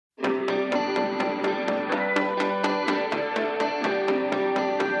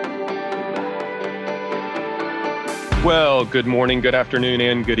Well, good morning, good afternoon,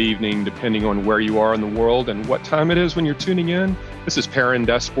 and good evening, depending on where you are in the world and what time it is when you're tuning in. This is Perrin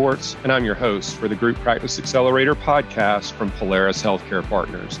Desports, and I'm your host for the Group Practice Accelerator podcast from Polaris Healthcare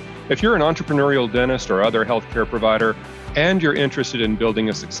Partners. If you're an entrepreneurial dentist or other healthcare provider, and you're interested in building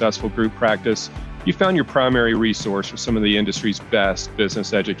a successful group practice, you found your primary resource for some of the industry's best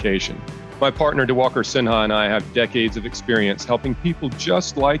business education. My partner, DeWalker Sinha, and I have decades of experience helping people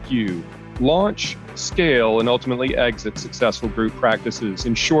just like you launch, scale, and ultimately exit successful group practices.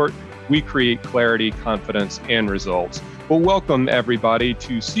 In short, we create clarity, confidence, and results. Well, welcome everybody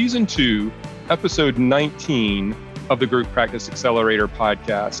to Season 2, Episode 19 of the Group Practice Accelerator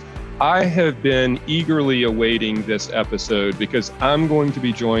podcast. I have been eagerly awaiting this episode because I'm going to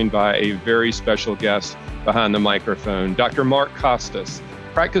be joined by a very special guest behind the microphone, Dr. Mark Costes,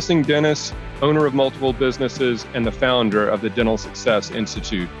 practicing dentist, owner of multiple businesses, and the founder of the Dental Success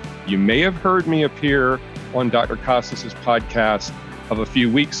Institute. You may have heard me appear on Dr. Costes' podcast of a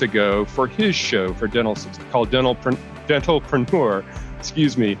few weeks ago for his show for dental called Dentalpreneur,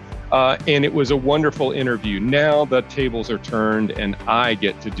 and it was a wonderful interview. Now the tables are turned and I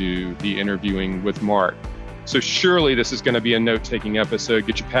get to do the interviewing with Mark. So surely this is going to be a note-taking episode.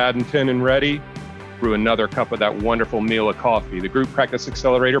 Get your pad and pen and ready. Brew another cup of that wonderful meal of coffee. The Group Practice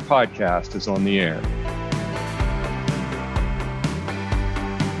Accelerator podcast is on the air.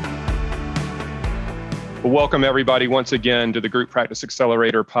 Well, welcome everybody once again to the Group Practice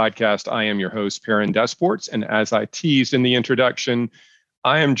Accelerator podcast. I am your host, Perrin Desports, and as I teased in the introduction,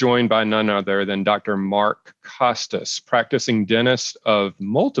 I am joined by none other than Dr. Mark Costes, practicing dentist of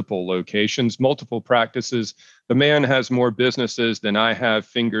multiple locations, multiple practices. The man has more businesses than I have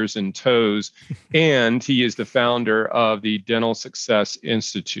fingers and toes, and he is the founder of the Dental Success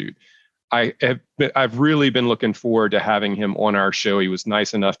Institute. I've really been looking forward to having him on our show. He was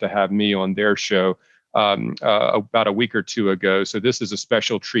nice enough to have me on their show about a week or two ago. So this is a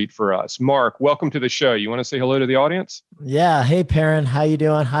special treat for us. Mark, welcome to the show. You want to say hello to the audience? Yeah. Hey, Perrin. How you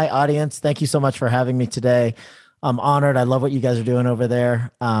doing? Hi, audience. Thank you so much for having me today. I'm honored. I love what you guys are doing over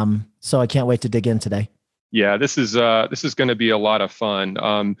there. So I can't wait to dig in today. Yeah, this is going to be a lot of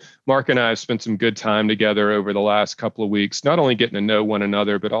fun. Mark and I have spent some good time together over the last couple of weeks, not only getting to know one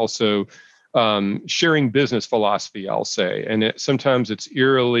another, but also sharing business philosophy, I'll say. And sometimes it's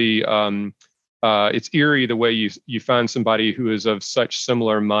eerily... it's eerie the way you find somebody who is of such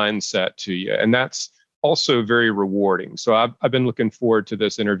similar mindset to you. And that's also very rewarding. So I've been looking forward to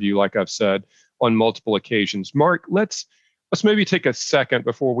this interview, like I've said, on multiple occasions. Mark, let's maybe take a second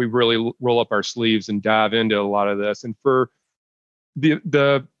before we really roll up our sleeves and dive into a lot of this. And for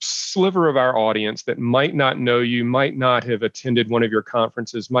the sliver of our audience that might not know you, might not have attended one of your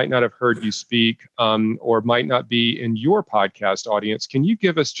conferences, might not have heard you speak, or might not be in your podcast audience, can you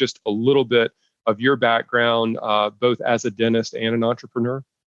give us just a little bit of your background, both as a dentist and an entrepreneur?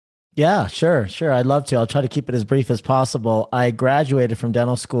 Yeah, sure. I'd love to. I'll try to keep it as brief as possible. I graduated from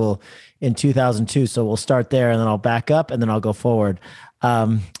dental school in 2002. So we'll start there and then I'll back up and then I'll go forward.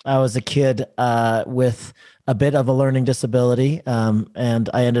 I was a kid with a bit of a learning disability, and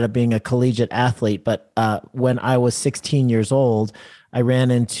I ended up being a collegiate athlete. But when I was 16 years old, I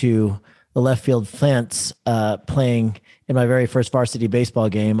ran into the left field fence playing in my very first varsity baseball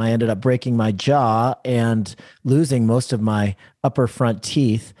game. I ended up breaking my jaw and losing most of my upper front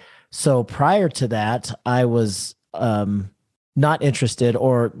teeth. So prior to that, I was not interested,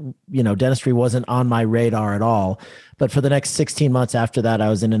 or, dentistry wasn't on my radar at all. But for the next 16 months after that, I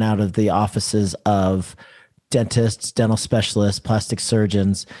was in and out of the offices of dentists, dental specialists, plastic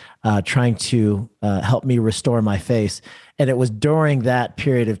surgeons, trying to help me restore my face. And it was during that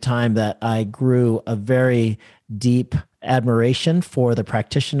period of time that I grew a very deep admiration for the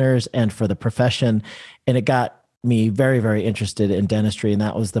practitioners and for the profession. And it got me very, very interested in dentistry. And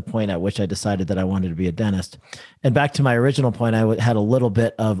that was the point at which I decided that I wanted to be a dentist. And back to my original point, I had a little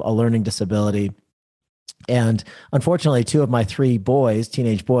bit of a learning disability. And unfortunately, 2 of my 3 boys,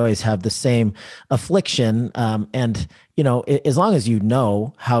 teenage boys, have the same affliction. And, as long as you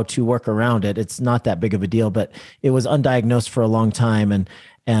know how to work around it, it's not that big of a deal. But it was undiagnosed for a long time.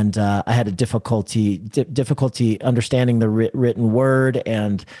 And I had a difficulty understanding the written word.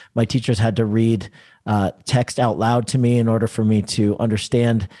 And my teachers had to read text out loud to me in order for me to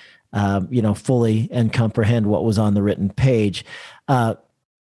understand, fully and comprehend what was on the written page.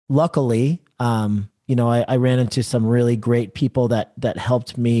 Luckily, I ran into some really great people that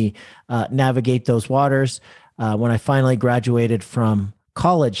helped me navigate those waters. When I finally graduated from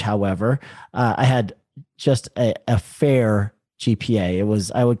college, however, I had just a fair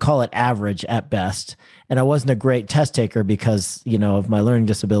GPA. I would call it average at best. And I wasn't a great test taker because, of my learning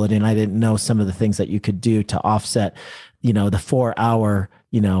disability. And I didn't know some of the things that you could do to offset, the 4-hour,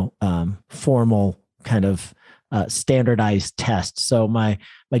 formal kind of standardized test. So my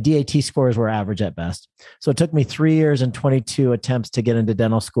DAT scores were average at best. So it took me 3 years and 22 attempts to get into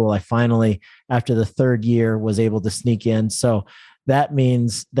dental school. I finally, after the third year, was able to sneak in. So that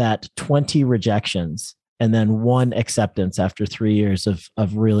means that 20 rejections and then 1 acceptance after 3 years of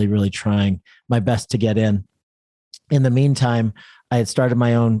really, really trying my best to get in. In the meantime, I had started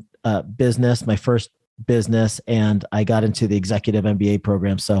my own business, my first business, and I got into the executive MBA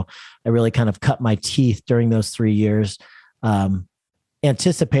program. So I really kind of cut my teeth during those 3 years,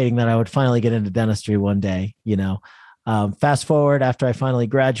 anticipating that I would finally get into dentistry one day. Fast forward, after I finally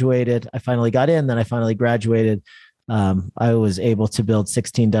graduated, I finally got in, then I finally graduated. I was able to build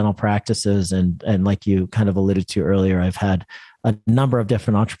 16 dental practices. And like you kind of alluded to earlier, I've had a number of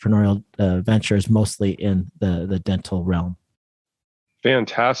different entrepreneurial ventures, mostly in the dental realm.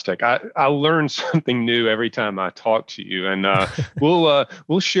 Fantastic. I learn something new every time I talk to you, and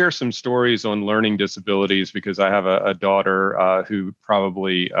we'll share some stories on learning disabilities, because I have a daughter who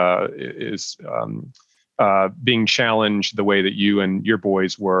probably is being challenged the way that you and your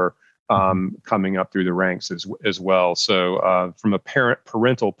boys were coming up through the ranks as well. So from a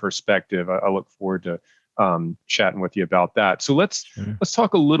parental perspective, I look forward to chatting with you about that. So let's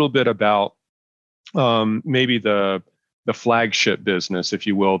talk a little bit about maybe the flagship business, if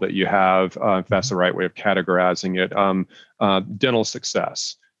you will, that you have, if that's the right way of categorizing it, Dental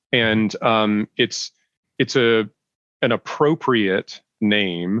Success. And it's an appropriate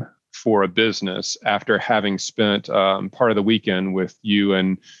name for a business after having spent part of the weekend with you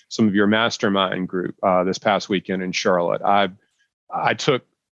and some of your mastermind group this past weekend in Charlotte. I took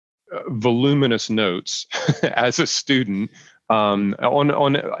voluminous notes as a student on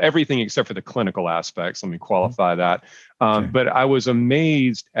everything except for the clinical aspects. Let me qualify that. Sure. But I was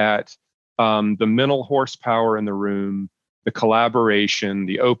amazed at the mental horsepower in the room, the collaboration,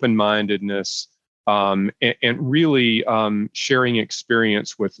 the open-mindedness, and really sharing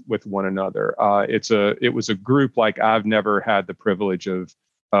experience with one another. It was a group like I've never had the privilege of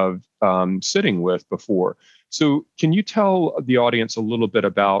sitting with before. So can you tell the audience a little bit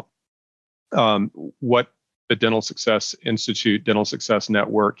about what the Dental Success Institute, Dental Success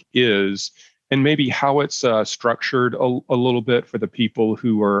Network is, and maybe how it's structured a little bit for the people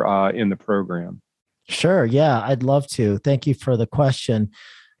who are in the program? Sure. Yeah, I'd love to. Thank you for the question.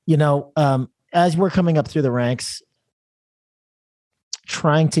 As we're coming up through the ranks,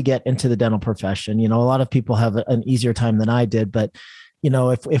 trying to get into the dental profession, a lot of people have an easier time than I did. But,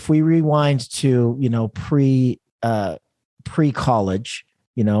 if we rewind to, pre-college,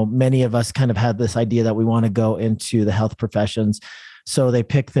 many of us kind of had this idea that we want to go into the health professions. So they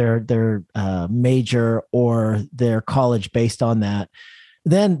pick their major or their college based on that.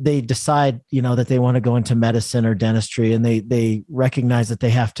 Then they decide, that they want to go into medicine or dentistry, and they recognize that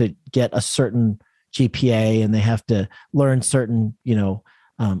they have to get a certain GPA and they have to learn certain,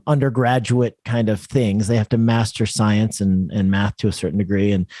 undergraduate kind of things. They have to master science and math to a certain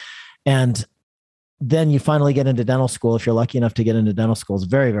degree. And then you finally get into dental school. If you're lucky enough to get into dental school, it's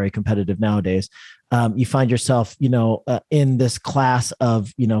very, very competitive nowadays. You find yourself, in this class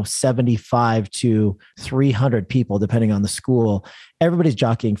of, 75 to 300 people, depending on the school. Everybody's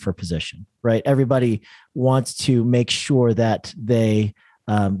jockeying for position, right? Everybody wants to make sure that they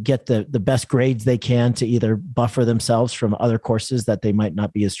get the best grades they can to either buffer themselves from other courses that they might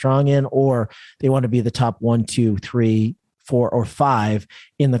not be as strong in, or they want to be the top 1, 2, 3, 4, or 5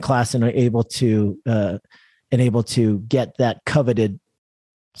 in the class and are able to get that coveted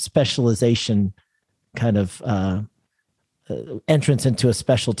specialization kind of entrance into a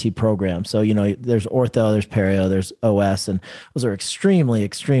specialty program. So, there's ortho, there's perio, there's OS, and those are extremely,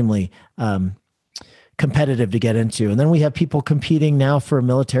 extremely competitive to get into. And then we have people competing now for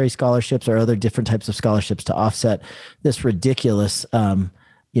military scholarships or other different types of scholarships to offset this ridiculous, student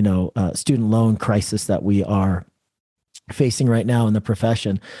loan crisis that we are facing right now in the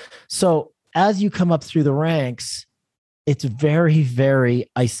profession. So as you come up through the ranks, it's very, very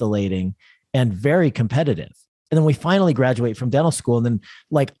isolating and very competitive. And then we finally graduate from dental school. And then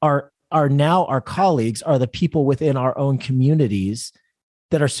our colleagues are the people within our own communities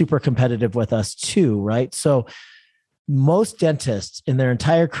that are super competitive with us too, right? So most dentists in their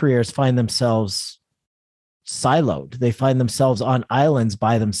entire careers find themselves siloed. They find themselves on islands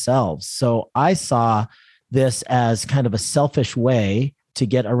by themselves. So I saw this as kind of a selfish way to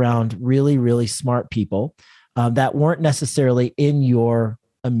get around really, really smart people that weren't necessarily in your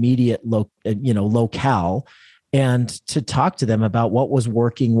immediate locale, and to talk to them about what was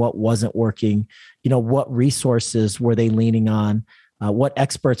working, what wasn't working, what resources were they leaning on, what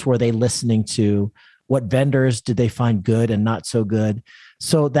experts were they listening to, what vendors did they find good and not so good.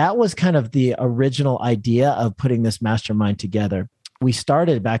 So that was kind of the original idea of putting this mastermind together. We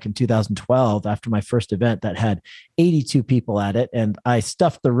started back in 2012 after my first event that had 82 people at it. And I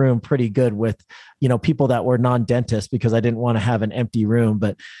stuffed the room pretty good with, people that were non-dentists because I didn't want to have an empty room,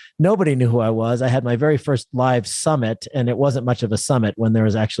 but nobody knew who I was. I had my very first live summit, and it wasn't much of a summit when there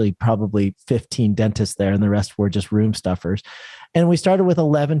was actually probably 15 dentists there and the rest were just room stuffers. And we started with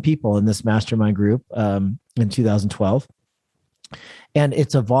 11 people in this mastermind group in 2012. And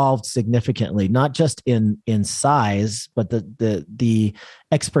it's evolved significantly, not just in size, but the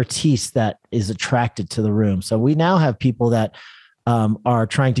expertise that is attracted to the room. So we now have people that are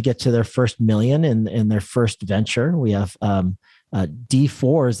trying to get to their first million in their first venture. We have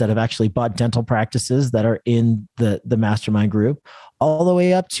D4s that have actually bought dental practices that are in the mastermind group, all the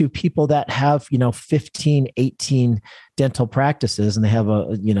way up to people that have 15, 18 dental practices, and they have a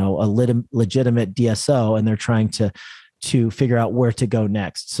legitimate DSO, and they're trying to figure out where to go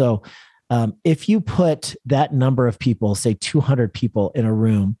next. So if you put that number of people, say 200 people in a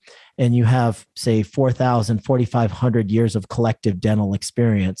room, and you have, say, 4,000, 4,500 years of collective dental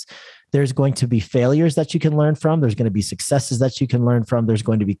experience, there's going to be failures that you can learn from. There's going to be successes that you can learn from. There's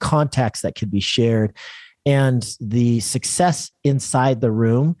going to be contacts that could be shared. And the success inside the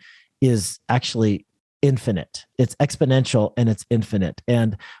room is actually infinite. It's exponential and it's infinite.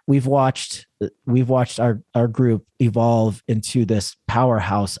 And we've watched our group evolve into this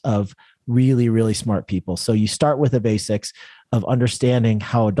powerhouse of really, really smart people. So you start with the basics of understanding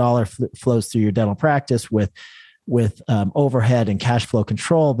how a dollar flows through your dental practice with overhead and cash flow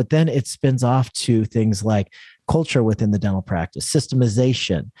control, but then it spins off to things like culture within the dental practice,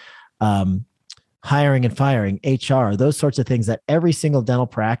 systemization, hiring and firing, HR, those sorts of things that every single dental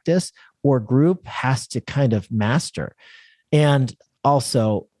practice or group has to kind of master. And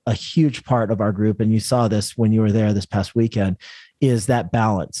also a huge part of our group, and you saw this when you were there this past weekend, is that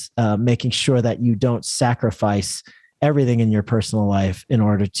balance, making sure that you don't sacrifice everything in your personal life in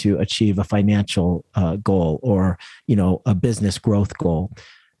order to achieve a financial goal or, a business growth goal.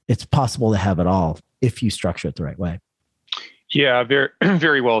 It's possible to have it all if you structure it the right way. Yeah, very,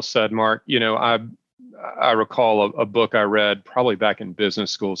 very well said, Mark. I recall a book I read probably back in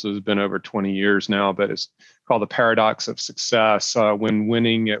business school, so it's been over 20 years now, but it's called The Paradox of Success, when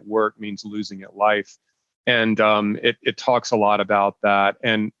winning at work means losing at life. And it talks a lot about that.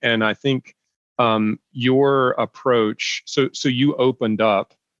 And I think your approach, so you opened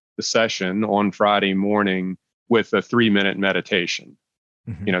up the session on Friday morning with a 3-minute meditation.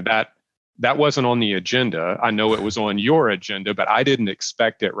 Mm-hmm. That wasn't on the agenda. I know it was on your agenda, but I didn't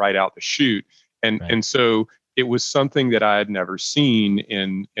expect it right out the chute. And so it was something that I had never seen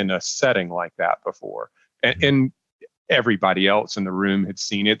in a setting like that before. And everybody else in the room had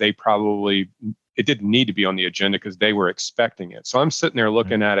seen it. It didn't need to be on the agenda because they were expecting it. So I'm sitting there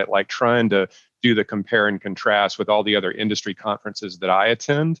looking at it, like trying to do the compare and contrast with all the other industry conferences that I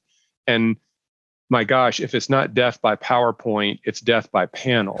attend. And my gosh, if it's not death by PowerPoint, it's death by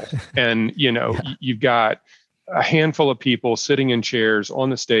panel. And, you've got a handful of people sitting in chairs on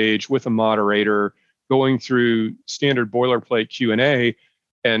the stage with a moderator going through standard boilerplate Q&A.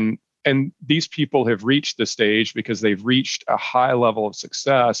 And these people have reached the stage because they've reached a high level of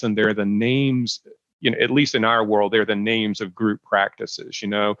success, and they're the names, at least in our world, they're the names of group practices.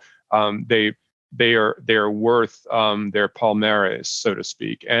 They are worth their palmares, so to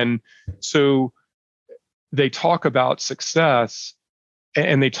speak. And so they talk about success,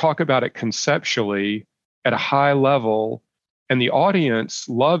 and they talk about it conceptually at a high level, and the audience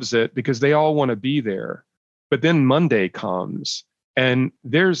loves it because they all want to be there. But then Monday comes, and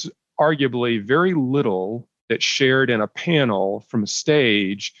there's arguably very little that's shared in a panel from a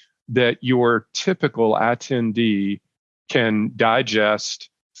stage that your typical attendee can digest,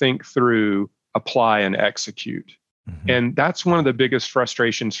 think through, apply, and execute. Mm-hmm. And that's one of the biggest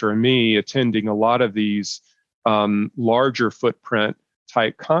frustrations for me attending a lot of these larger footprint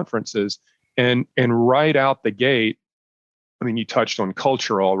type conferences. And right out the gate, I mean, you touched on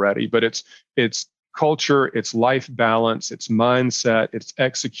culture already, but it's culture, it's life balance, it's mindset, it's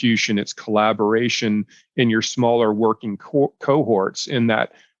execution, it's collaboration in your smaller working cohorts in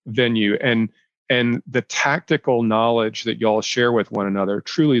that venue, and the tactical knowledge that y'all share with one another,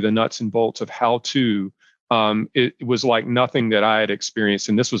 truly the nuts and bolts of how to. It was like nothing that I had experienced,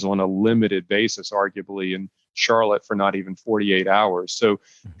 and this was on a limited basis, arguably, Charlotte for not even 48 hours. So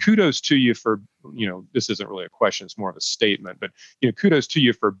kudos to you for, this isn't really a question, it's more of a statement, but, kudos to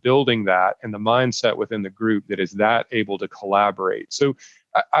you for building that and the mindset within the group that is that able to collaborate. So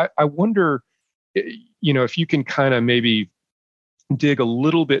I wonder, if you can kind of maybe dig a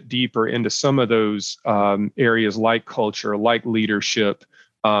little bit deeper into some of those areas like culture, like leadership,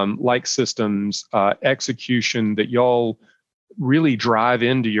 like systems, execution that y'all really drive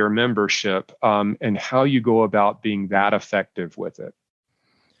into your membership, and how you go about being that effective with it.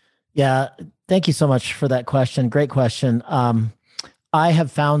 Yeah, thank you so much for that question. Great question. I have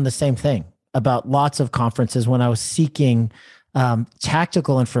found the same thing about lots of conferences when I was seeking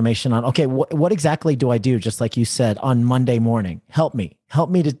tactical information on, okay, what exactly do I do? Just like you said, on Monday morning, help me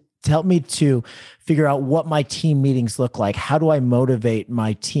to figure out what my team meetings look like. How do I motivate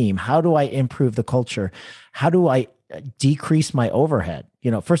my team? How do I improve the culture? How do I decrease my overhead?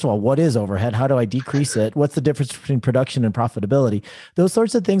 First of all, what is overhead? How do I decrease it? What's the difference between production and profitability? Those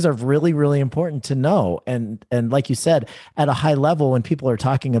sorts of things are really, really important to know. And like you said, at a high level, when people are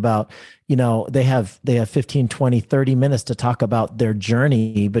talking about, they have 15, 20, 30 minutes to talk about their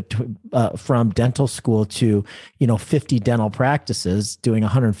journey from dental school to, 50 dental practices doing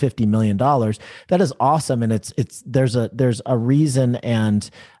 $150 million. That is awesome. And there's a reason and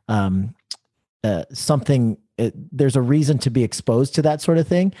there's a reason to be exposed to that sort of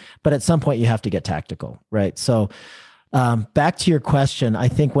thing, but at some point you have to get tactical, right? So back to your question, I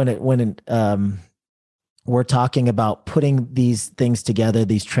think when we're talking about putting these things together,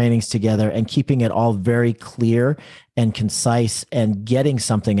 these trainings together, and keeping it all very clear and concise and getting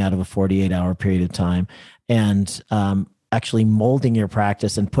something out of a 48-hour period of time, and actually molding your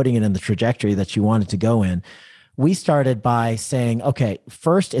practice and putting it in the trajectory that you want it to go in. We started by saying, okay,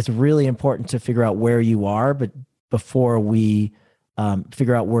 first, it's really important to figure out where you are, but before we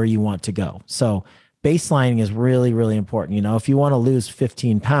figure out where you want to go. So baselining is really, really important. If you want to lose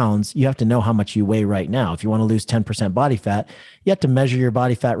 15 pounds, you have to know how much you weigh right now. If you want to lose 10% body fat, you have to measure your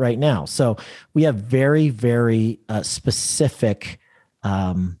body fat right now. So we have very, very specific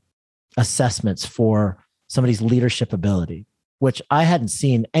assessments for somebody's leadership ability, which I hadn't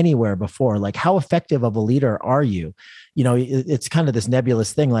seen anywhere before. Like, how effective of a leader are you? It's kind of this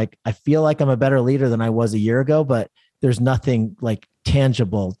nebulous thing. Like, I feel like I'm a better leader than I was a year ago, but there's nothing like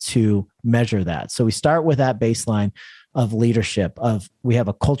tangible to measure that. So we start with that baseline of leadership. We have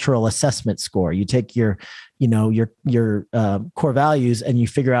a cultural assessment score. You take your core values and you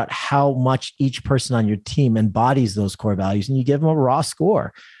figure out how much each person on your team embodies those core values, and you give them a raw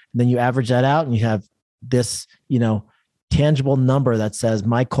score. And then you average that out, and you have this, tangible number that says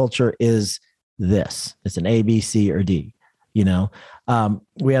my culture is this. It's an A, B, C, or D. We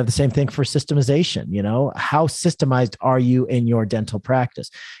have the same thing for systemization. How systemized are you in your dental practice?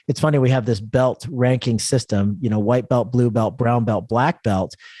 It's funny, we have this belt ranking system, white belt, blue belt, brown belt, black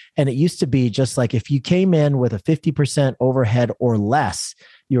belt. And it used to be just like, if you came in with a 50% overhead or less,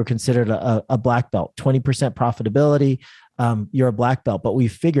 you were considered a black belt. 20% profitability, you're a black belt. But we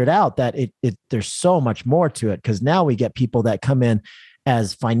figured out that there's so much more to it, because now we get people that come in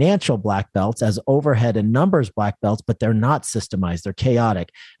as financial black belts, as overhead and numbers black belts, but they're not systemized. They're chaotic.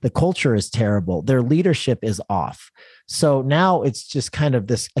 The culture is terrible. Their leadership is off. So now it's just kind of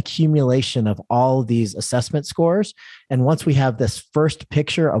this accumulation of all these assessment scores. And once we have this first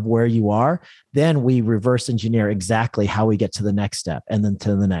picture of where you are, then we reverse engineer exactly how we get to the next step, and then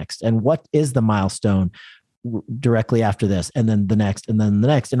to the next. And what is the milestone directly after this, and then the next, and then the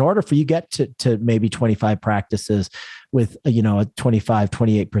next, in order for you get to maybe 25 practices with a 25,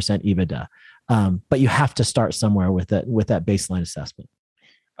 28% EBITDA. But you have to start somewhere with that baseline assessment.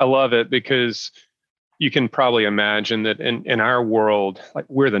 I love it, because you can probably imagine that in our world, like,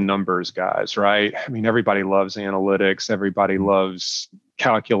 we're the numbers guys, right? I mean, everybody loves analytics. Everybody loves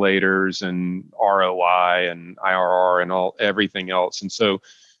calculators and ROI and IRR and everything else. And so,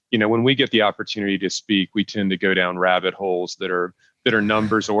 when we get the opportunity to speak, we tend to go down rabbit holes that are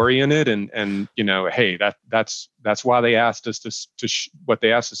numbers oriented, and hey, that's why they asked us what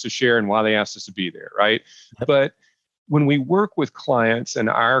they asked us to share, and why they asked us to be there, right? Yep. But when we work with clients in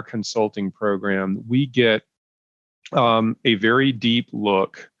our consulting program, we get a very deep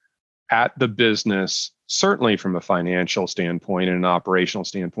look at the business, certainly from a financial standpoint and an operational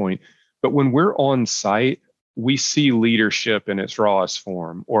standpoint. But when we're on site, we see leadership in its rawest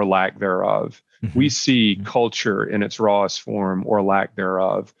form or lack thereof. Mm-hmm. We see culture in its rawest form or lack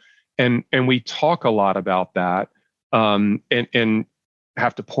thereof. And we talk a lot about that, and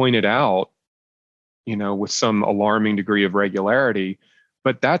have to point it out, with some alarming degree of regularity.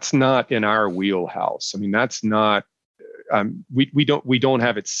 But that's not in our wheelhouse. I mean, that's not we don't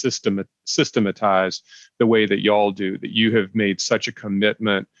have it systematized the way that y'all do. That you have made such a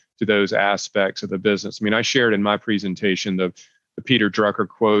commitment to those aspects of the business. I mean, I shared in my presentation the Peter Drucker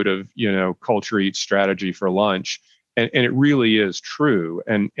quote of, culture eats strategy for lunch. And it really is true.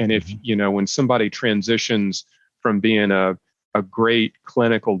 And if, when somebody transitions from being a great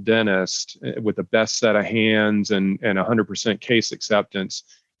clinical dentist with the best set of hands and 100% case acceptance,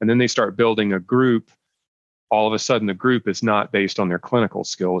 and then they start building a group, all of a sudden the group is not based on their clinical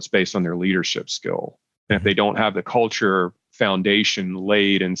skill, it's based on their leadership skill. And if they don't have the culture foundation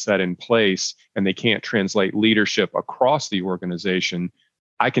laid and set in place, and they can't translate leadership across the organization,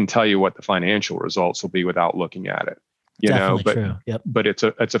 I can tell you what the financial results will be without looking at it. Definitely true. Yep. But it's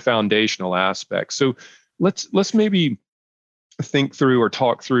a foundational aspect. So let's maybe think through or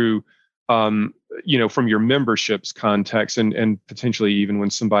talk through, from your membership's context and potentially even when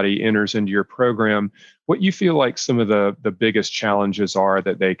somebody enters into your program, what you feel like some of the biggest challenges are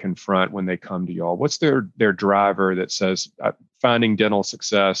that they confront when they come to y'all. What's their driver that says finding dental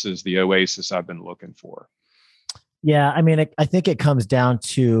success is the oasis I've been looking for? Yeah, I mean, I think it comes down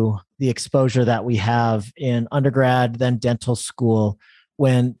to the exposure that we have in undergrad, then dental school,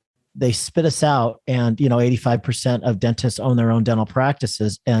 when they spit us out and, 85% of dentists own their own dental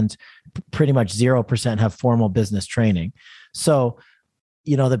practices and pretty much 0% have formal business training. So,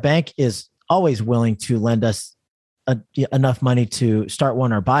 the bank is always willing to lend us enough money to start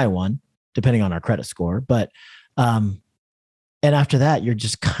one or buy one, depending on our credit score. But, and after that, you're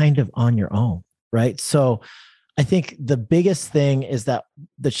just kind of on your own, right? So I think the biggest thing is that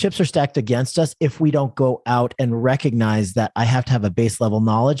the chips are stacked against us if we don't go out and recognize that I have to have a base level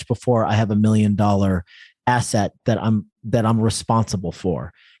knowledge before I have $1 million asset that I'm responsible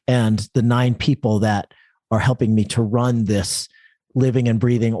for. And the 9 people that are helping me to run this living and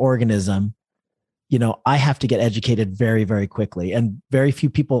breathing organism, I have to get educated very, very quickly. And very few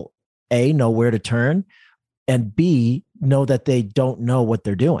people, A, know where to turn, and B, know that they don't know what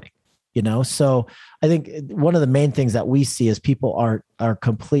they're doing. So I think one of the main things that we see is people are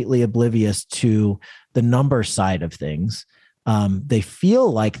completely oblivious to the number side of things. They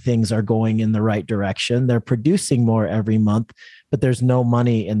feel like things are going in the right direction. They're producing more every month, but there's no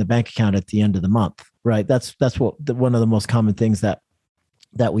money in the bank account at the end of the month, right? That's one of the most common things that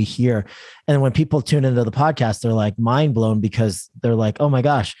we hear. And when people tune into the podcast, they're like mind blown because they're like, oh my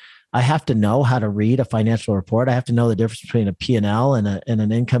gosh, I have to know how to read a financial report. I have to know the difference between a P&L and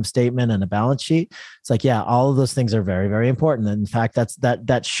an income statement and a balance sheet. It's like, yeah, all of those things are very, very important. And in fact,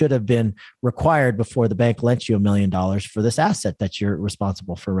 that should have been required before the bank lent you $1 million for this asset that you're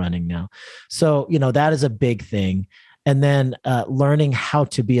responsible for running now. So, that is a big thing. And then learning how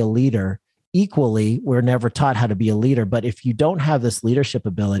to be a leader. Equally, we're never taught how to be a leader. But if you don't have this leadership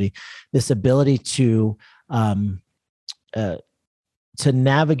ability, this ability to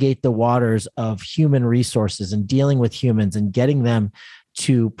navigate the waters of human resources and dealing with humans and getting them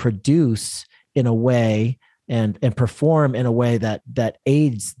to produce in a way and perform in a way that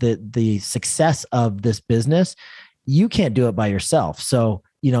aids the success of this business, you can't do it by yourself. So,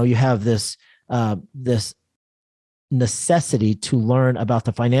 you have this necessity to learn about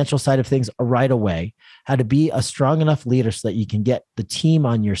the financial side of things right away, how to be a strong enough leader so that you can get the team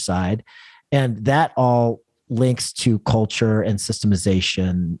on your side. And that all links to culture and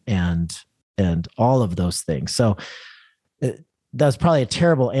systemization and all of those things. So that's probably a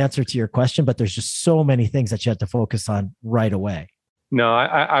terrible answer to your question, but there's just so many things that you have to focus on right away. No,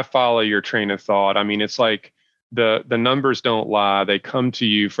 I follow your train of thought. I mean, it's like the numbers don't lie. They come to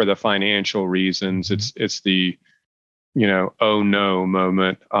you for the financial reasons. It's the, oh no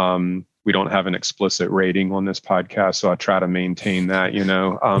moment. We don't have an explicit rating on this podcast, so I try to maintain that,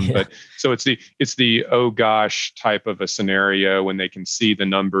 But so it's the oh gosh type of a scenario when they can see the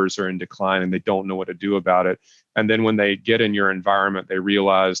numbers are in decline and they don't know what to do about it. And then when they get in your environment, they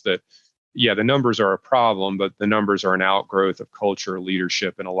realize that, yeah, the numbers are a problem, but the numbers are an outgrowth of culture,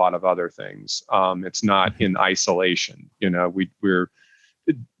 leadership, and a lot of other things. It's not in isolation. We're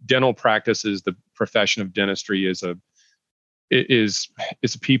dental practices. The profession of dentistry is a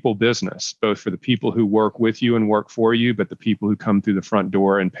people business, both for the people who work with you and work for you, but the people who come through the front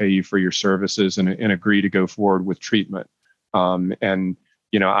door and pay you for your services and agree to go forward with treatment.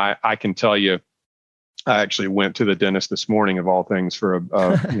 I can tell you, I actually went to the dentist this morning of all things for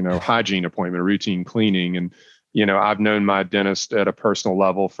a hygiene appointment, a routine cleaning. And, I've known my dentist at a personal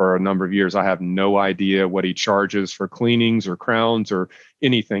level for a number of years. I have no idea what he charges for cleanings or crowns or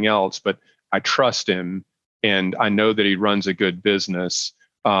anything else, but I trust him. And I know that he runs a good business.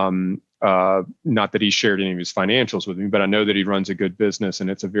 not that he shared any of his financials with me, but I know that he runs a good business, and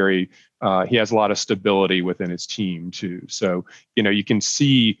it's a very he has a lot of stability within his team too. So you can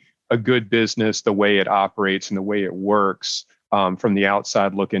see a good business, the way it operates and the way it works from the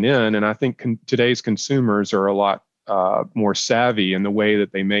outside looking in. And I think today's consumers are a lot more savvy in the way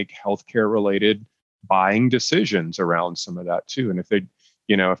that they make healthcare related buying decisions around some of that too. And if they,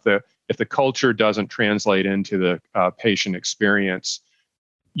 if the culture doesn't translate into the patient experience,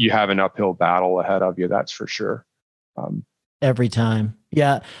 you have an uphill battle ahead of you. That's for sure. Every time.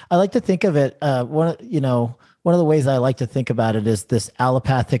 Yeah. I like to think of it. One of the ways I like to think about it is this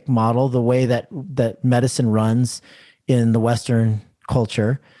allopathic model, the way that medicine runs in the Western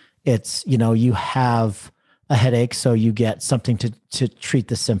culture. It's, you have a headache, so you get something to treat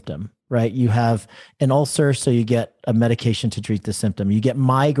the symptom, right? You have an ulcer, so you get a medication to treat the symptom. You get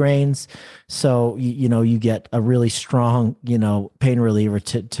migraines, so you get a really strong, pain reliever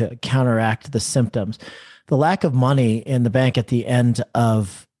to counteract the symptoms. The lack of money in the bank at the end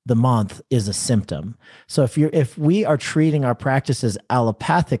of the month is a symptom. So if we are treating our practices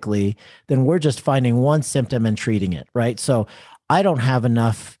allopathically, then we're just finding one symptom and treating it, right? So I don't have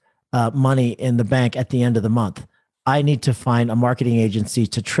enough money in the bank at the end of the month. I need to find a marketing agency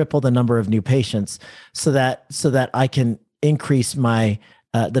to triple the number of new patients so that I can increase my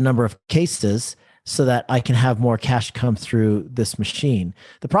the number of cases so that I can have more cash come through this machine.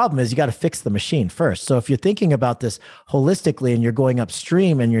 The problem is you got to fix the machine first. So if you're thinking about this holistically and you're going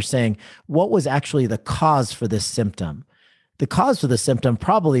upstream and you're saying, what was actually the cause for this symptom? The cause for the symptom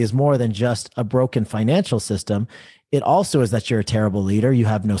probably is more than just a broken financial system. It also is that you're a terrible leader. You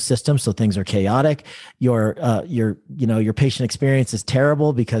have no system, so things are chaotic. Your patient experience is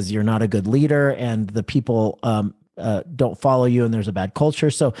terrible because you're not a good leader, and the people don't follow you, and there's a bad culture.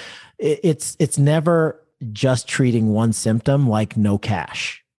 So it's never just treating one symptom like no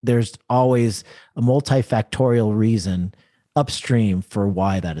cash. There's always a multifactorial reason upstream for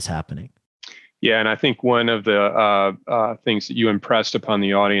why that is happening. Yeah, and I think one of the things that you impressed upon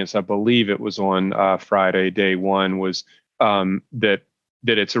the audience, I believe it was on Friday, day one, was that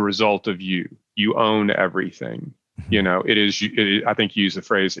it's a result of you. You own everything. It is. I think you used the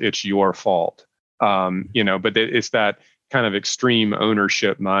phrase, "It's your fault." But it's that kind of extreme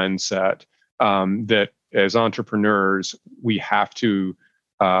ownership mindset that as entrepreneurs we have to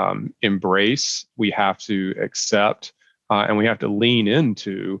embrace, we have to accept, and we have to lean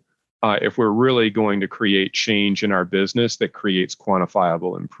into. If we're really going to create change in our business that creates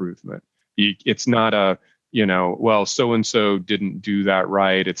quantifiable improvement. It's not well, so-and-so didn't do that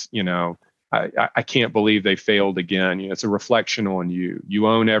right. It's, I can't believe they failed again. It's a reflection on you. You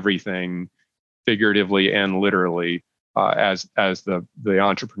own everything figuratively and literally as the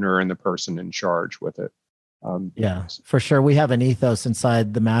entrepreneur and the person in charge with it. Yeah, for sure. We have an ethos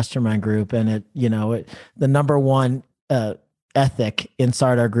inside the mastermind group, and the number one ethic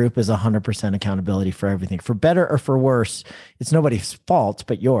inside our group is 100% accountability for everything, for better or for worse. It's nobody's fault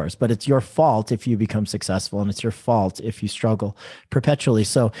but yours, but it's your fault if you become successful, and it's your fault if you struggle perpetually.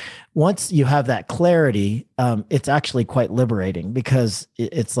 So once you have that clarity, it's actually quite liberating, because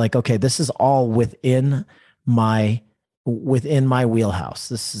it's like, okay, this is all within my wheelhouse.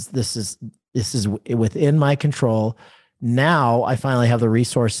 This is within my control. Now I finally have the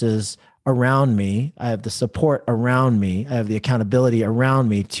resources around me. I have the support around me. I have the accountability around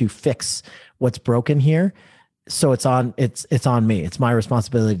me to fix what's broken here. So it's on me. It's my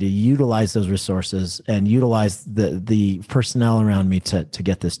responsibility to utilize those resources and utilize the personnel around me to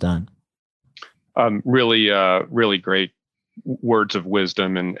get this done. Really great words of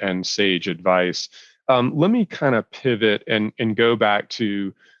wisdom and sage advice. Let me kind of pivot and go back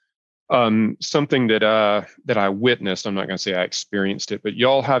to something that I witnessed. I'm not going to say I experienced it, but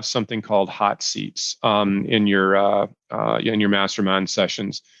y'all have something called hot seats in your mastermind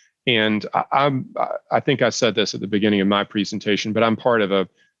sessions. And I think I said this at the beginning of my presentation, but I'm part of an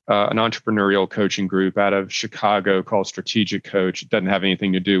entrepreneurial coaching group out of Chicago called Strategic Coach. It doesn't have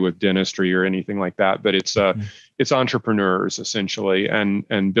anything to do with dentistry or anything like that, but it's entrepreneurs essentially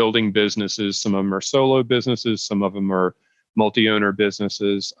and building businesses. Some of them are solo businesses, some of them are multi-owner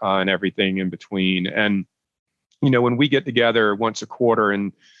businesses, and everything in between. And, when we get together once a quarter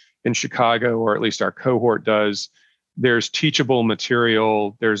in Chicago, or at least our cohort does, there's teachable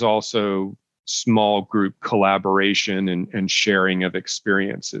material. There's also small group collaboration and sharing of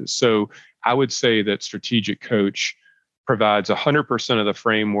experiences. So I would say that Strategic Coach provides 100% of the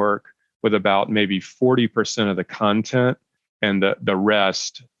framework with about maybe 40% of the content, and the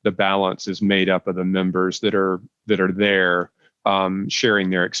rest, the balance, is made up of the members that are there sharing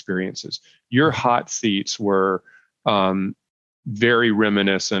their experiences. Your hot seats were very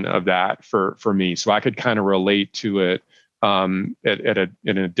reminiscent of that for me. So I could kind of relate to it in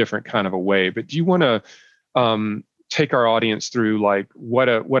a different kind of a way. But do you want to take our audience through like what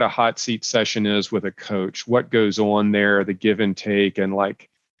a hot seat session is with a coach, what goes on there, the give and take, and like,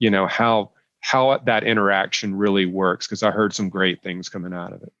 how that interaction really works? Because I heard some great things coming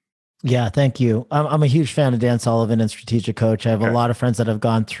out of it. Yeah, thank you. I'm a huge fan of Dan Sullivan and Strategic Coach. I have a lot of friends that have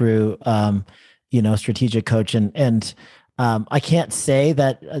gone through, Strategic Coach, and I can't say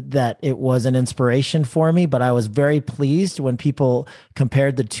that it was an inspiration for me, but I was very pleased when people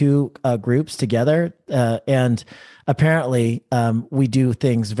compared the two groups together. And apparently, we do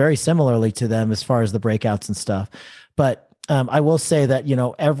things very similarly to them as far as the breakouts and stuff. But I will say that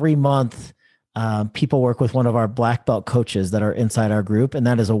every month, people work with one of our black belt coaches that are inside our group, and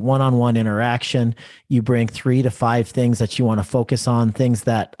that is a one-on-one interaction. You bring 3 to 5 things that you want to focus on, things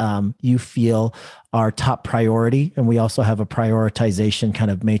that you feel are top priority. And we also have a prioritization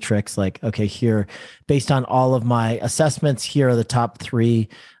kind of matrix, like, okay, here, based on all of my assessments, here are the top 3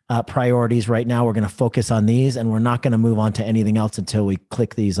 priorities right now. We're going to focus on these, and we're not going to move on to anything else until we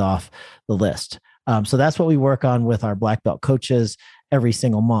click these off the list. So that's what we work on with our black belt coaches every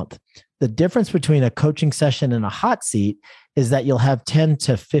single month. The difference between a coaching session and a hot seat is that you'll have 10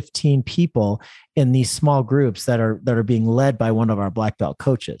 to 15 people in these small groups that are being led by one of our black belt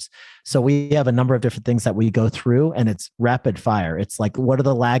coaches. So we have a number of different things that we go through, and it's rapid fire. It's like, what are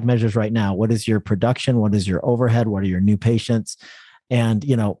the lag measures right now? What is your production? What is your overhead? What are your new patients? And,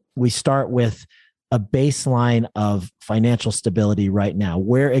 we start with a baseline of financial stability right now.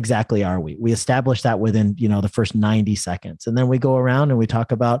 Where exactly are we? We establish that within, the first 90 seconds. And then we go around and we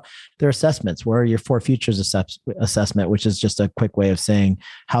talk about their assessments. Where are your 4 futures assessment, which is just a quick way of saying,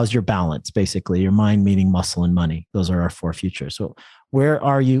 how's your balance? Basically, your mind, meaning, muscle, and money. Those are our 4 futures. So where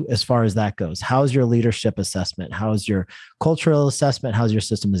are you as far as that goes? How's your leadership assessment? How's your cultural assessment? How's your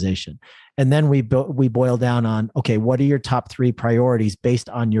systemization? And then we boil down on, okay, what are your top 3 priorities based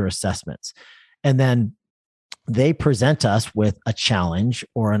on your assessments? And then they present us with a challenge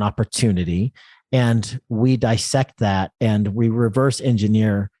or an opportunity, and we dissect that and we reverse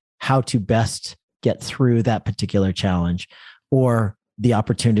engineer how to best get through that particular challenge or the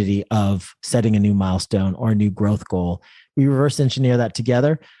opportunity of setting a new milestone or a new growth goal. We reverse engineer that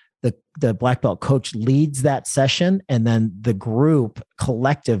together. The black belt coach leads that session, and then the group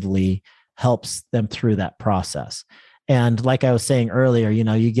collectively helps them through that process. And like I was saying earlier,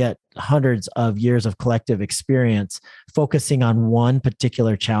 you get hundreds of years of collective experience focusing on one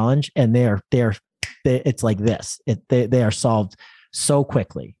particular challenge, and it's like this. They are solved so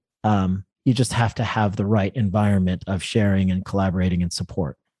quickly. You just have to have the right environment of sharing and collaborating and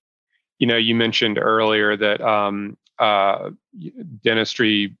support. You mentioned earlier that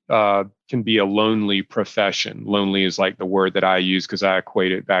dentistry can be a lonely profession. Lonely is like the word that I use because I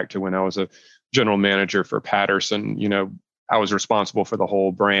equate it back to when I was a general manager for Patterson. I was responsible for the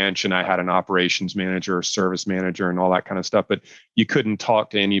whole branch, and I had an operations manager, service manager, and all that kind of stuff. But you couldn't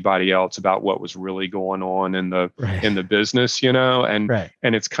talk to anybody else about what was really going on in the business, And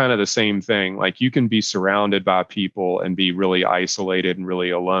it's kind of the same thing. Like, you can be surrounded by people and be really isolated and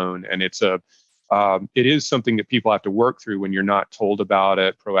really alone, and it is something that people have to work through when you're not told about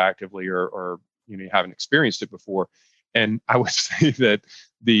it proactively or you haven't experienced it before. And I would say that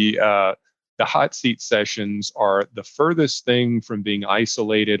the hot seat sessions are the furthest thing from being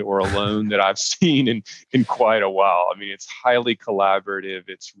isolated or alone that I've seen in quite a while. I mean, it's highly collaborative.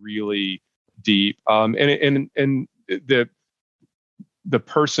 It's really deep. And the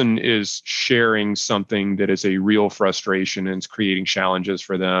person is sharing something that is a real frustration and it's creating challenges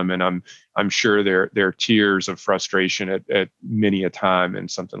for them. And I'm sure there are tears of frustration at many a time and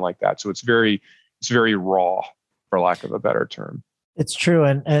something like that. So it's very raw, for lack of a better term. It's true.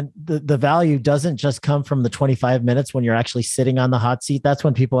 And the value doesn't just come from the 25 minutes when you're actually sitting on the hot seat. That's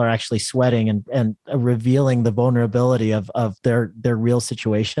when people are actually sweating and revealing the vulnerability of their real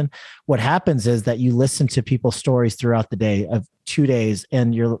situation. What happens is that you listen to people's stories throughout the day of 2 days,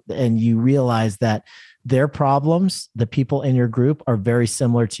 and you realize that their problems, the people in your group, are very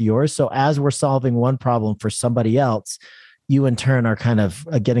similar to yours. So as we're solving one problem for somebody else, you in turn are kind of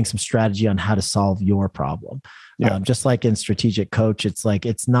getting some strategy on how to solve your problem. Yeah. Just like in Strategic Coach, it's like,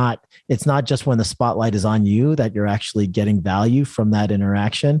 it's not just when the spotlight is on you that you're actually getting value from that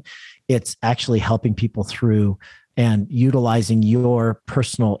interaction. It's actually helping people through and utilizing your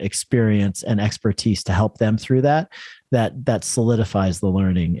personal experience and expertise to help them through that solidifies the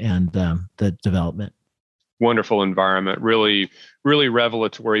learning and the development. Wonderful environment, really, really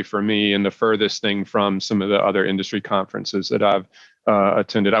revelatory for me, and the furthest thing from some of the other industry conferences that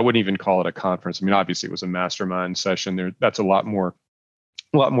attended. I wouldn't even call it a conference. I mean, obviously it was a mastermind session there. That's a lot more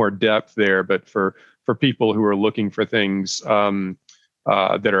depth there. But for people who are looking for things that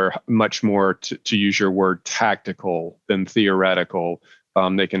are much more, to use your word, tactical than theoretical,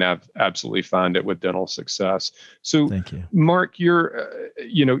 they can absolutely find it with Dental Success. So, thank you, Mark.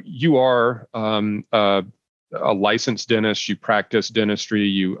 You are a licensed dentist. You practice dentistry.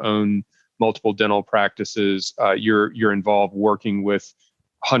 You own multiple dental practices. You're involved working with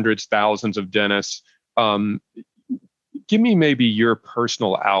hundreds, thousands of dentists. Give me maybe your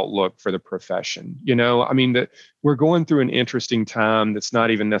personal outlook for the profession. I mean, that we're going through an interesting time that's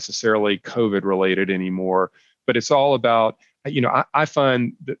not even necessarily COVID related anymore, but it's all about, I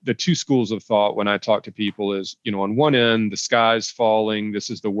find the two schools of thought when I talk to people is, on one end, the sky's falling. This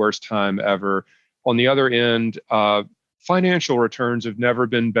is the worst time ever. On the other end, financial returns have never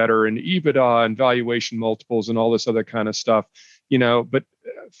been better, and EBITDA and valuation multiples and all this other kind of stuff, but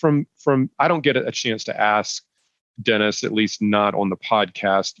from I don't get a chance to ask dentists, at least not on the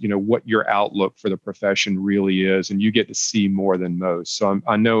podcast, what your outlook for the profession really is, and you get to see more than most. So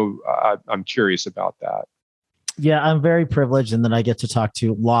I'm curious about that. Yeah, I'm very privileged in that I get to talk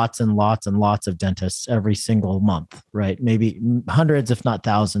to lots and lots and lots of dentists every single month, right? Maybe hundreds, if not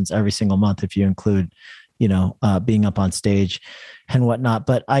thousands, every single month, if you include, being up on stage and whatnot.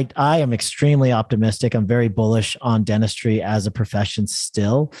 But I am extremely optimistic. I'm very bullish on dentistry as a profession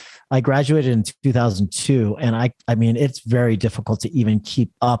still. I graduated in 2002, and I mean, it's very difficult to even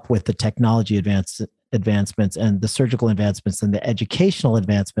keep up with the technology advancements and the surgical advancements and the educational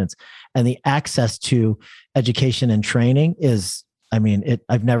advancements, and the access to education and training is,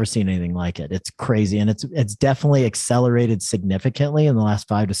 I've never seen anything like it. It's crazy. And it's definitely accelerated significantly in the last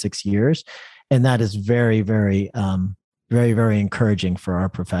 5 to 6 years. And that is very, very, very, very encouraging for our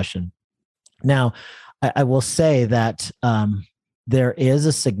profession. Now, I will say that there is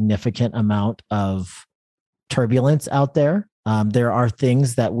a significant amount of turbulence out there. There are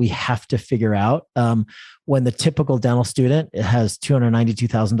things that we have to figure out. When the typical dental student has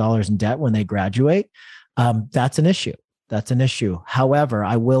 $292,000 in debt when they graduate, that's an issue. However,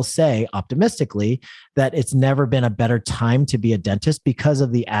 I will say optimistically that it's never been a better time to be a dentist because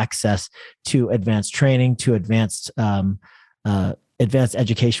of the access to advanced training, to advanced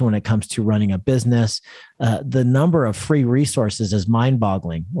education when it comes to running a business. The number of free resources is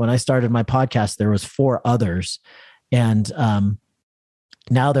mind-boggling. When I started my podcast, there was 4 others. And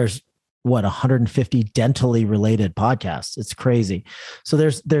now there's 150 dentally related podcasts. It's crazy. So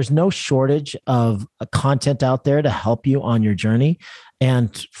there's no shortage of content out there to help you on your journey,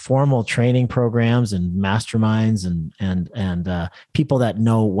 and formal training programs and masterminds and people that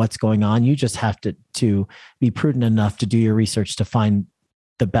know what's going on. You just have to be prudent enough to do your research to find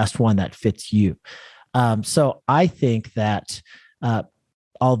the best one that fits you. So I think that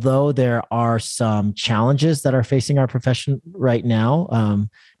although there are some challenges that are facing our profession right now,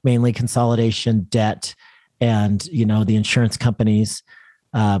 mainly consolidation, debt, and the insurance companies,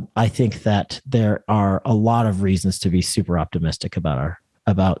 I think that there are a lot of reasons to be super optimistic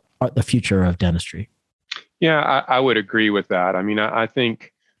about the future of dentistry. Yeah, I would agree with that. I mean, I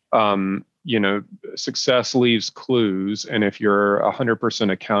think success leaves clues, and if you're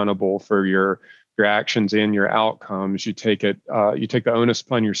 100% accountable for your actions and your outcomes, you take the onus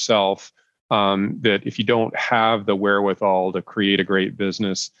upon yourself. That if you don't have the wherewithal to create a great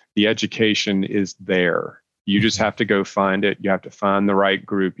business, the education is there. You just have to go find it. You have to find the right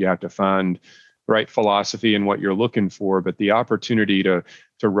group. You have to find the right philosophy and what you're looking for. But the opportunity to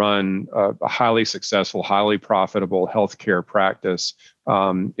run a highly successful, highly profitable healthcare practice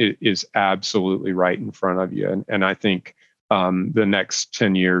is absolutely right in front of you. And I think the next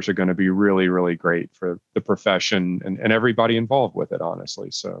 10 years are going to be really, really great for the profession and everybody involved with it,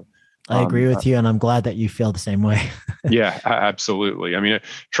 honestly. So I agree with you, and I'm glad that you feel the same way. Yeah, absolutely. I mean,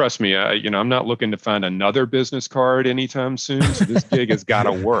 trust me, I'm not looking to find another business card anytime soon. So this gig has got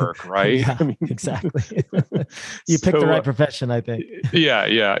to work, right? Yeah, exactly. You picked the right profession, I think.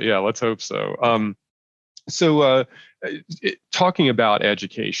 Yeah. Let's hope so. Talking about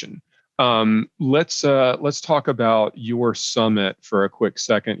education, let's talk about your summit for a quick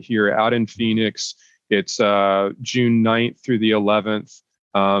second here out in Phoenix. It's June 9th through the 11th.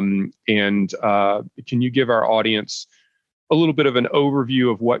 And can you give our audience a little bit of an overview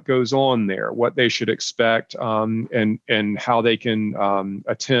of what goes on there, what they should expect, and how they can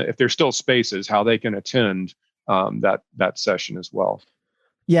attend, if there's still spaces, how they can attend that session as well?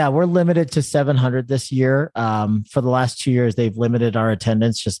 Yeah, we're limited to 700 this year. For the last 2 years, they've limited our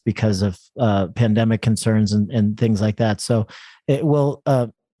attendance just because of pandemic concerns and things like that. So it will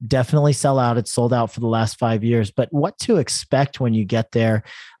definitely sell out. It's sold out for the last 5 years. But what to expect when you get there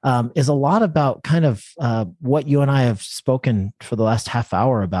is a lot about kind of what you and I have spoken for the last half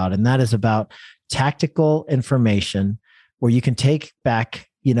hour about. And that is about tactical information where you can take back,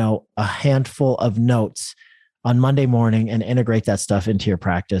 a handful of notes on Monday morning and integrate that stuff into your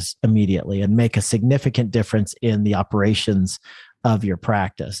practice immediately and make a significant difference in the operations of your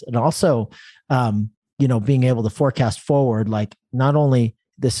practice. And also, being able to forecast forward, like not only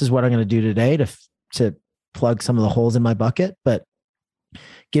this is what I'm going to do today to plug some of the holes in my bucket, but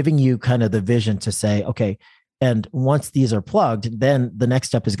giving you kind of the vision to say, okay, and once these are plugged, then the next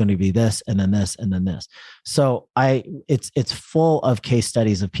step is going to be this, and then this, and then this. So it's full of case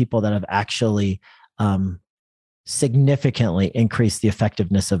studies of people that have actually significantly increased the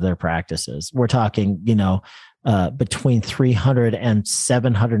effectiveness of their practices. We're talking, between 300 and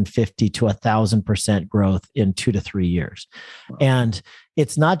 750 to 1,000% growth in 2 to 3 years. Wow. And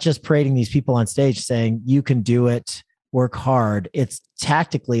it's not just parading these people on stage saying, you can do it, work hard. It's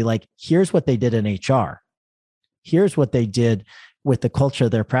tactically like, here's what they did in HR. Here's what they did with the culture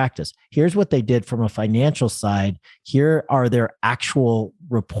of their practice. Here's what they did from a financial side. Here are their actual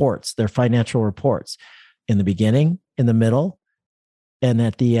reports, their financial reports in the beginning, in the middle, and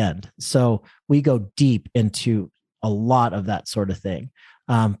at the end. So we go deep into a lot of that sort of thing.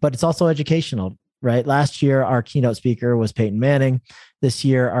 But it's also educational, right? Last year, our keynote speaker was Peyton Manning. This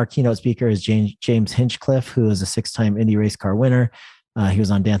year, our keynote speaker is James Hinchcliffe, who is a 6-time Indy race car winner. He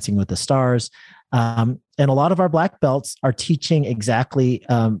was on Dancing with the Stars. And a lot of our black belts are teaching exactly,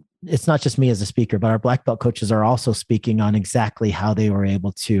 it's not just me as a speaker, but our black belt coaches are also speaking on exactly how they were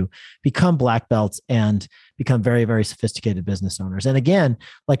able to become black belts and become very, very sophisticated business owners. And again,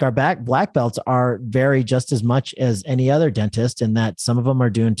 like our black belts are vary just as much as any other dentist in that some of them are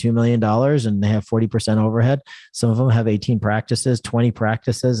doing $2 million and they have 40% overhead. Some of them have 18 practices, 20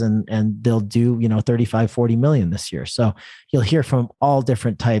 practices, and they'll do, 35, 40 million this year. So you'll hear from all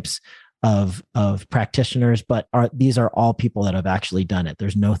different types of practitioners, but these are all people that have actually done it.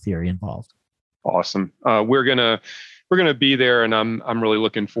 There's no theory involved. Awesome. We're gonna be there, and I'm really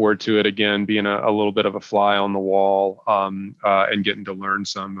looking forward to it again, being a little bit of a fly on the wall, and getting to learn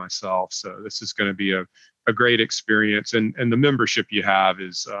some myself. So this is going to be a great experience, and the membership you have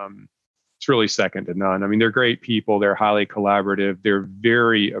is it's really second to none. I mean, they're great people. They're highly collaborative. They're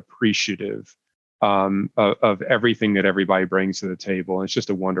very appreciative of everything that everybody brings to the table. And it's just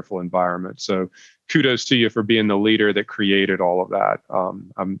a wonderful environment. So kudos to you for being the leader that created all of that.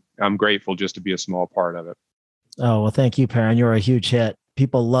 I'm grateful just to be a small part of it. Oh, well, thank you, Perrin. You're a huge hit.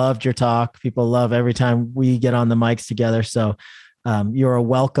 People loved your talk. People love every time we get on the mics together. So you're a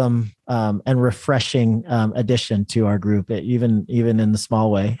welcome and refreshing addition to our group, even in the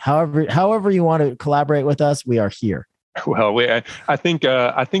small way. However you want to collaborate with us, we are here. Well, I think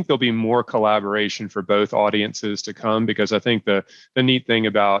there'll be more collaboration for both audiences to come, because I think the neat thing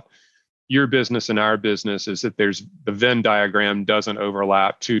about your business and our business is that the Venn diagram doesn't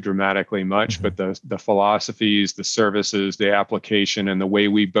overlap too dramatically much, but the philosophies, the services, the application, and the way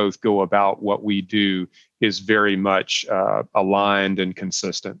we both go about what we do is very much aligned and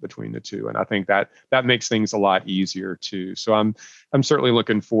consistent between the two. And I think that makes things a lot easier too. So I'm certainly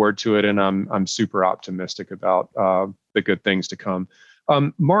looking forward to it, and I'm super optimistic about the good things to come.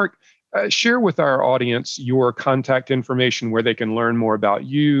 Mark, share with our audience your contact information where they can learn more about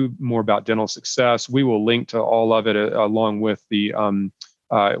you, more about Dental Success. We will link to all of it along with the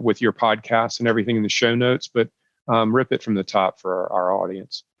with your podcast and everything in the show notes. But rip it from the top for our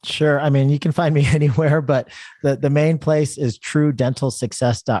audience. Sure. I mean, you can find me anywhere, but the main place is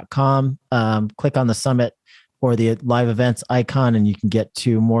truedentalsuccess.com. Click on the summit or the live events icon, and you can get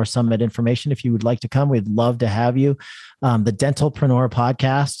to more summit information. If you would like to come, we'd love to have you. The Dentalpreneur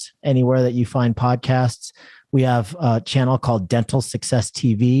podcast, anywhere that you find podcasts. We have a channel called Dental Success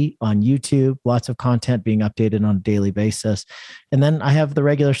TV on YouTube, lots of content being updated on a daily basis. And then I have the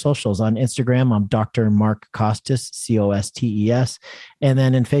regular socials on Instagram. I'm Dr. Mark Costes, Costes. And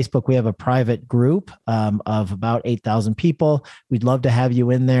then in Facebook, we have a private group of about 8,000 people. We'd love to have you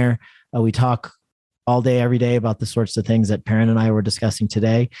in there. We talk all day, every day about the sorts of things that Perrin and I were discussing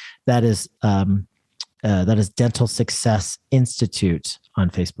today. That is Dental Success Institute on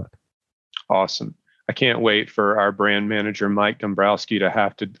Facebook. Awesome. I can't wait for our brand manager, Mike Dombrowski, to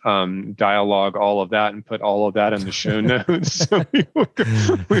have to dialogue all of that and put all of that in the show notes. So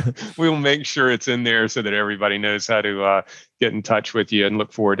we'll make sure it's in there so that everybody knows how to get in touch with you, and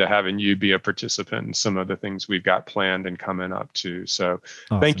look forward to having you be a participant in some of the things we've got planned and coming up too. So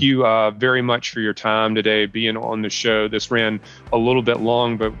awesome. Thank you very much for your time today, being on the show. This ran a little bit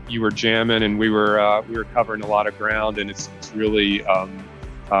long, but you were jamming, and we were covering a lot of ground, and it's really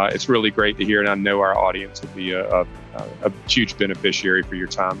it's really great to hear, and I know our audience will be a huge beneficiary for your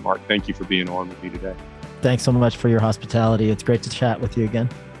time, Mark. Thank you for being on with me today. Thanks so much for your hospitality. It's great to chat with you again.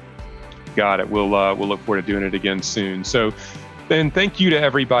 Got it. We'll look forward to doing it again soon. So then thank you to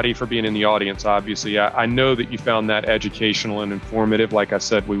everybody for being in the audience. Obviously, I know that you found that educational and informative. Like I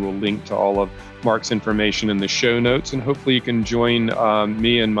said, we will link to all of Mark's information in the show notes, and hopefully you can join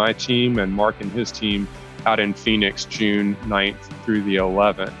me and my team and Mark and his team out in Phoenix, June 9th through the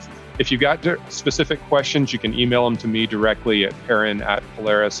 11th. If you've got specific questions, you can email them to me directly at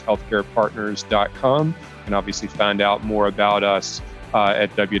perrin@polarishealthcarepartners.com. You can obviously find out more about us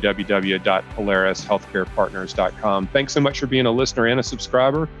at www.polarishealthcarepartners.com. Thanks so much for being a listener and a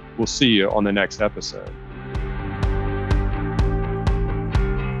subscriber. We'll see you on the next episode.